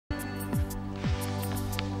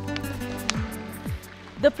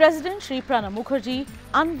The President, Shri Pranab Mukherjee,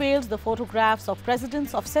 unveils the photographs of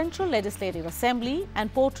presidents of Central Legislative Assembly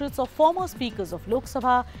and portraits of former speakers of Lok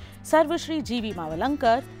Sabha, Sarvashri G.V.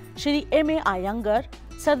 Mavalankar, Shri M.A. Iyengar,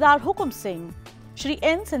 Sardar Hukum Singh, Shri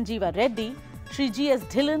N. Sanjeeva Reddy, Shri G.S.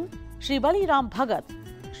 Dhillon, Shri Baliram Bhagat,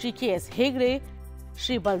 Shri K.S. Hegde,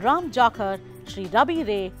 Shri Balram Jakhar, Shri Rabi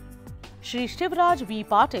Ray, Shri Shivraj V.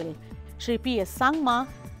 Patil, Shri P.S. Sangma,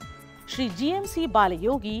 Shri G.M.C.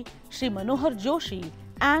 Balayogi, Shri Manohar Joshi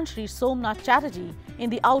and Shri Somnath Chatterjee in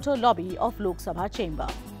the outer lobby of Lok Sabha chamber.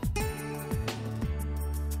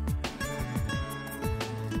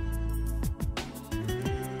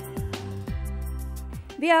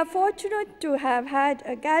 We are fortunate to have had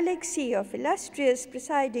a galaxy of illustrious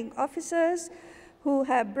presiding officers who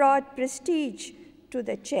have brought prestige to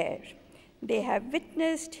the chair. They have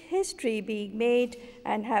witnessed history being made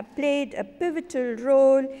and have played a pivotal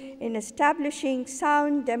role in establishing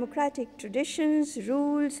sound democratic traditions,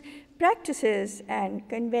 rules, practices, and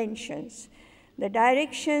conventions. The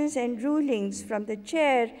directions and rulings from the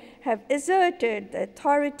chair have asserted the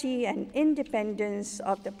authority and independence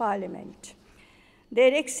of the Parliament.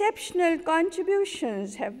 Their exceptional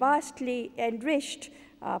contributions have vastly enriched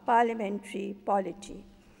our parliamentary polity.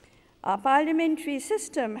 Our parliamentary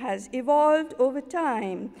system has evolved over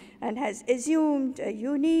time and has assumed a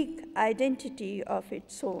unique identity of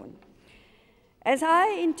its own. As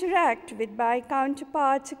I interact with my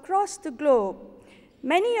counterparts across the globe,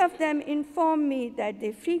 many of them inform me that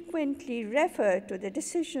they frequently refer to the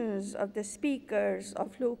decisions of the speakers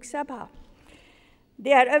of Lok Sabha.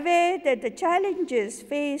 They are aware that the challenges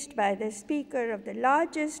faced by the speaker of the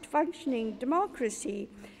largest functioning democracy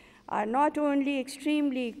are not only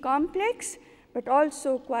extremely complex, but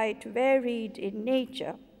also quite varied in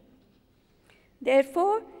nature.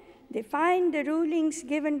 Therefore, they find the rulings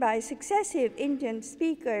given by successive Indian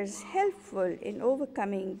speakers helpful in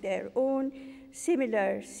overcoming their own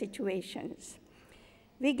similar situations.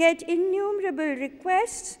 We get innumerable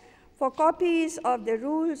requests for copies of the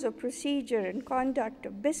rules of procedure and conduct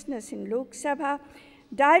of business in Lok Sabha,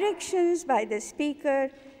 directions by the Speaker,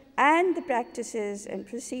 and the practices and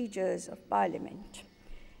procedures of Parliament.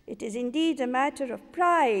 It is indeed a matter of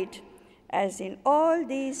pride, as in all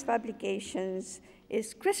these publications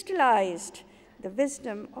is crystallized the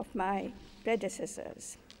wisdom of my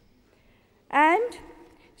predecessors. And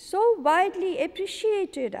so widely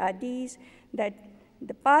appreciated are these that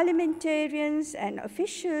the parliamentarians and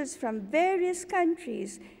officials from various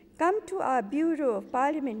countries come to our Bureau of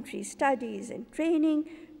Parliamentary Studies and Training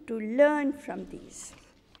to learn from these.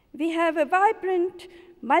 We have a vibrant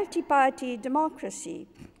multi-party democracy.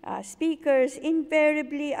 Our speakers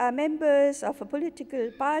invariably are members of a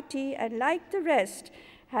political party and, like the rest,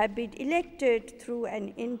 have been elected through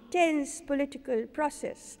an intense political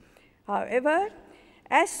process. However,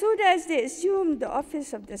 as soon as they assume the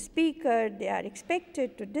office of the Speaker, they are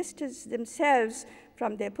expected to distance themselves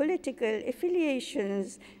from their political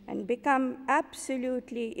affiliations and become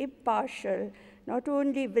absolutely impartial, not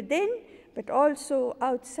only within, but also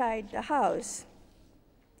outside the House.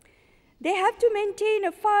 They have to maintain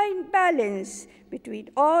a fine balance between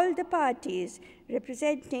all the parties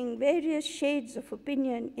representing various shades of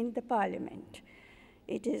opinion in the Parliament.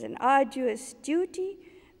 It is an arduous duty,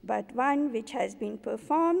 but one which has been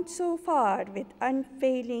performed so far with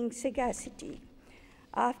unfailing sagacity.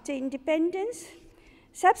 After independence,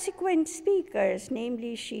 subsequent speakers,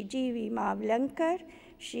 namely Shri G.V. Mavalankar,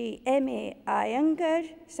 Shri M.A. Iyengar,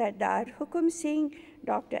 Sardar Hukum Singh,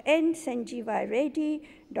 Dr. N. Sanjeeva Reddy,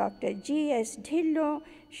 Dr. G.S. Dhillon,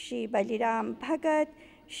 Shri Baliram Bhagat,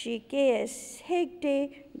 Shri K.S.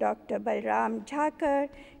 Hegde, Dr. Balram Jakhar,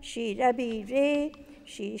 Shri Rabi Ray,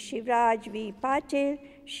 Shri Shivraj V. Patil,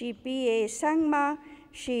 Shri P.A. Sangma,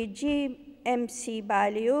 Shri G.M.C.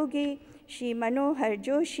 Balayogi, Shri Manohar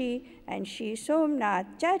Joshi, and Shri Somnath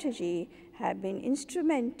Chatterjee have been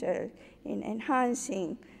instrumental in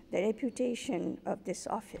enhancing the reputation of this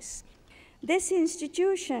office. This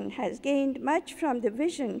institution has gained much from the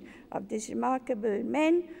vision of these remarkable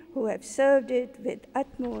men who have served it with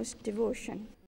utmost devotion.